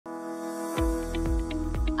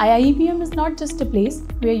IIEBM is not just a place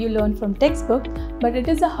where you learn from textbook, but it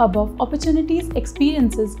is a hub of opportunities,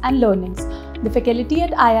 experiences and learnings. The faculty at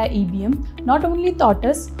IIEBM not only taught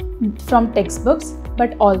us from textbooks,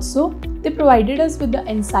 but also they provided us with the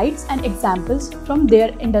insights and examples from their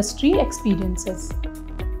industry experiences.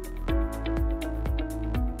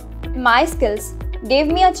 My skills gave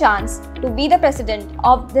me a chance to be the president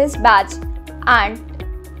of this batch and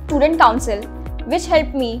student council, which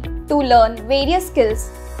helped me to learn various skills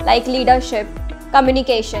like leadership,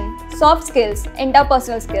 communication, soft skills,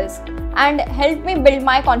 interpersonal skills, and helped me build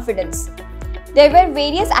my confidence. There were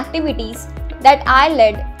various activities that I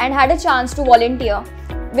led and had a chance to volunteer,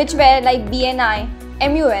 which were like BNI,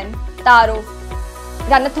 MUN, Taro,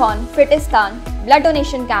 Runathon, Fitistan, Blood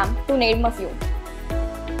Donation Camp, to name a few.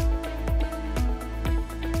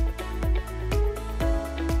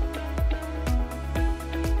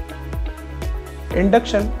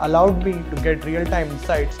 Induction allowed me to get real-time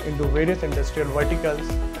insights into various industrial verticals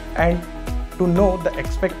and to know the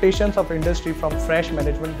expectations of industry from fresh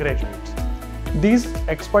management graduates. These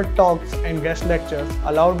expert talks and guest lectures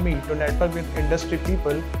allowed me to network with industry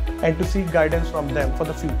people and to seek guidance from them for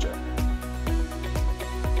the future.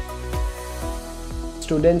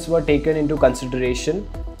 Students were taken into consideration,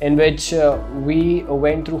 in which we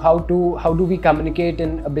went through how do we communicate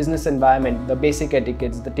in a business environment, the basic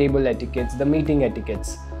etiquettes, the table etiquettes, the meeting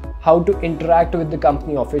etiquettes, how to interact with the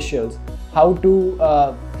company officials, how to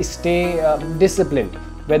stay disciplined,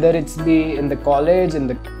 whether it's be in the college, in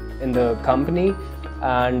the company.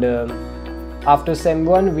 And after Sem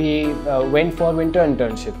 1 we went for winter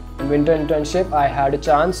internship. In winter internship I had a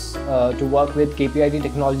chance to work with KPIT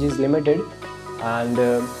Technologies Limited, and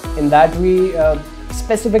in that we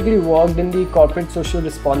specifically worked in the corporate social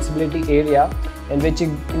responsibility area, in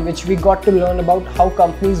which we got to learn about how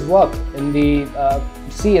companies work in the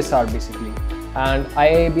CSR basically. And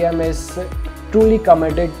IIEBM is truly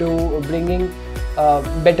committed to bringing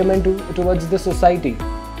betterment towards the society.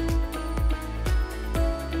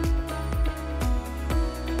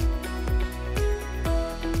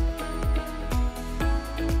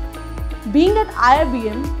 Being at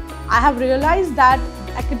IIBM, I have realized that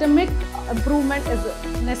academic improvement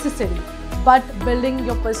is necessary, but building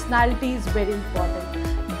your personality is very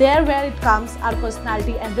important. There where it comes our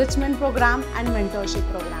personality enrichment program and mentorship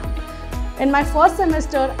program. In my first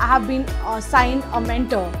semester, I have been assigned a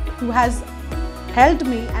mentor who has helped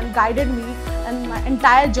me and guided me in my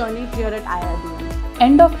entire journey here at IIBM.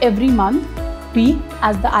 End of every month, we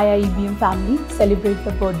as the IIEBM family celebrate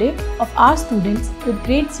the birthday of our students with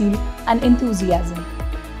great zeal and enthusiasm.